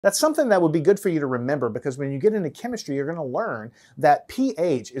That's something that would be good for you to remember, because when you get into chemistry, you're going to learn that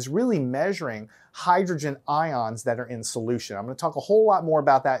pH is really measuring hydrogen ions that are in solution. I'm going to talk a whole lot more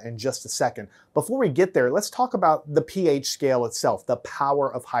about that in just a second. Before we get there, let's talk about the pH scale itself, the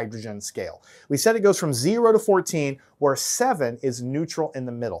power of hydrogen scale. We said it goes from 0 to 14, where 7 is neutral in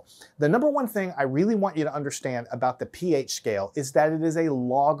the middle. The number one thing I really want you to understand about the pH scale is that it is a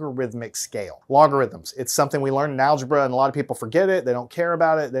logarithmic scale. Logarithms, it's something we learn in algebra, and a lot of people forget it, they don't care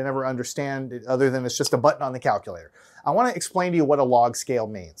about it, they never understand it other than it's just a button on the calculator. I want to explain to you what a log scale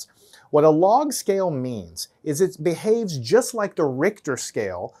means. What a log scale means is it behaves just like the Richter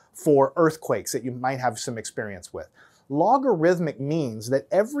scale for earthquakes that you might have some experience with. Logarithmic means that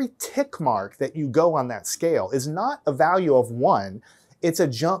every tick mark that you go on that scale is not a value of 1, it's a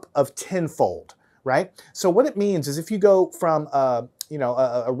jump of tenfold, right? So what it means is if you go from a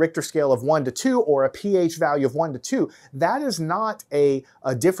Richter scale of 1 to 2 or a pH value of 1 to 2, that is not a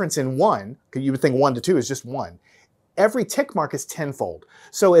difference in 1, because you would think 1 to 2 is just 1. Every tick mark is tenfold.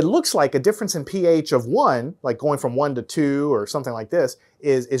 So it looks like a difference in pH of 1, like going from 1 to 2 or something like this,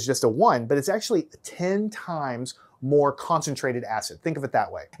 is just a 1, but it's actually 10 times more concentrated acid. Think of it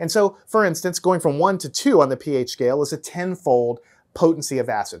that way. And so, for instance, going from 1 to 2 on the pH scale is a tenfold potency of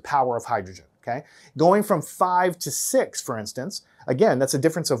acid, power of hydrogen, okay? Going from 5 to 6, for instance, again, that's a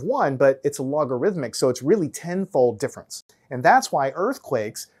difference of 1, but it's a logarithmic, so it's really tenfold difference. And that's why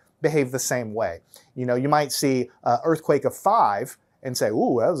earthquakes behave the same way. You know, you might see an earthquake of 5 and say,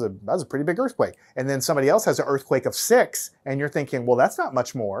 ooh, that was a pretty big earthquake. And then somebody else has an earthquake of 6, and you're thinking, well, that's not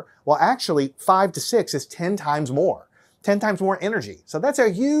much more. Well, actually, 5 to 6 is 10 times more. 10 times more energy. So that's a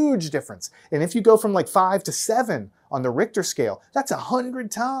huge difference. And if you go from like 5 to 7 on the Richter scale, that's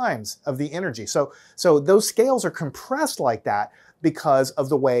 100 times of the energy. So those scales are compressed like that because of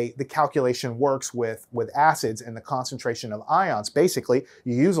the way the calculation works with acids and the concentration of ions. Basically,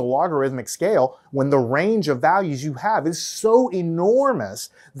 you use a logarithmic scale when the range of values you have is so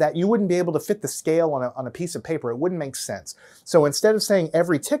enormous that you wouldn't be able to fit the scale on a piece of paper. It wouldn't make sense. So instead of saying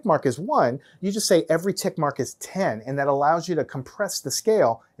every tick mark is 1, you just say every tick mark is 10, and that allows you to compress the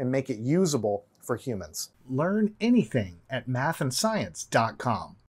scale and make it usable for humans. Learn anything at mathandscience.com.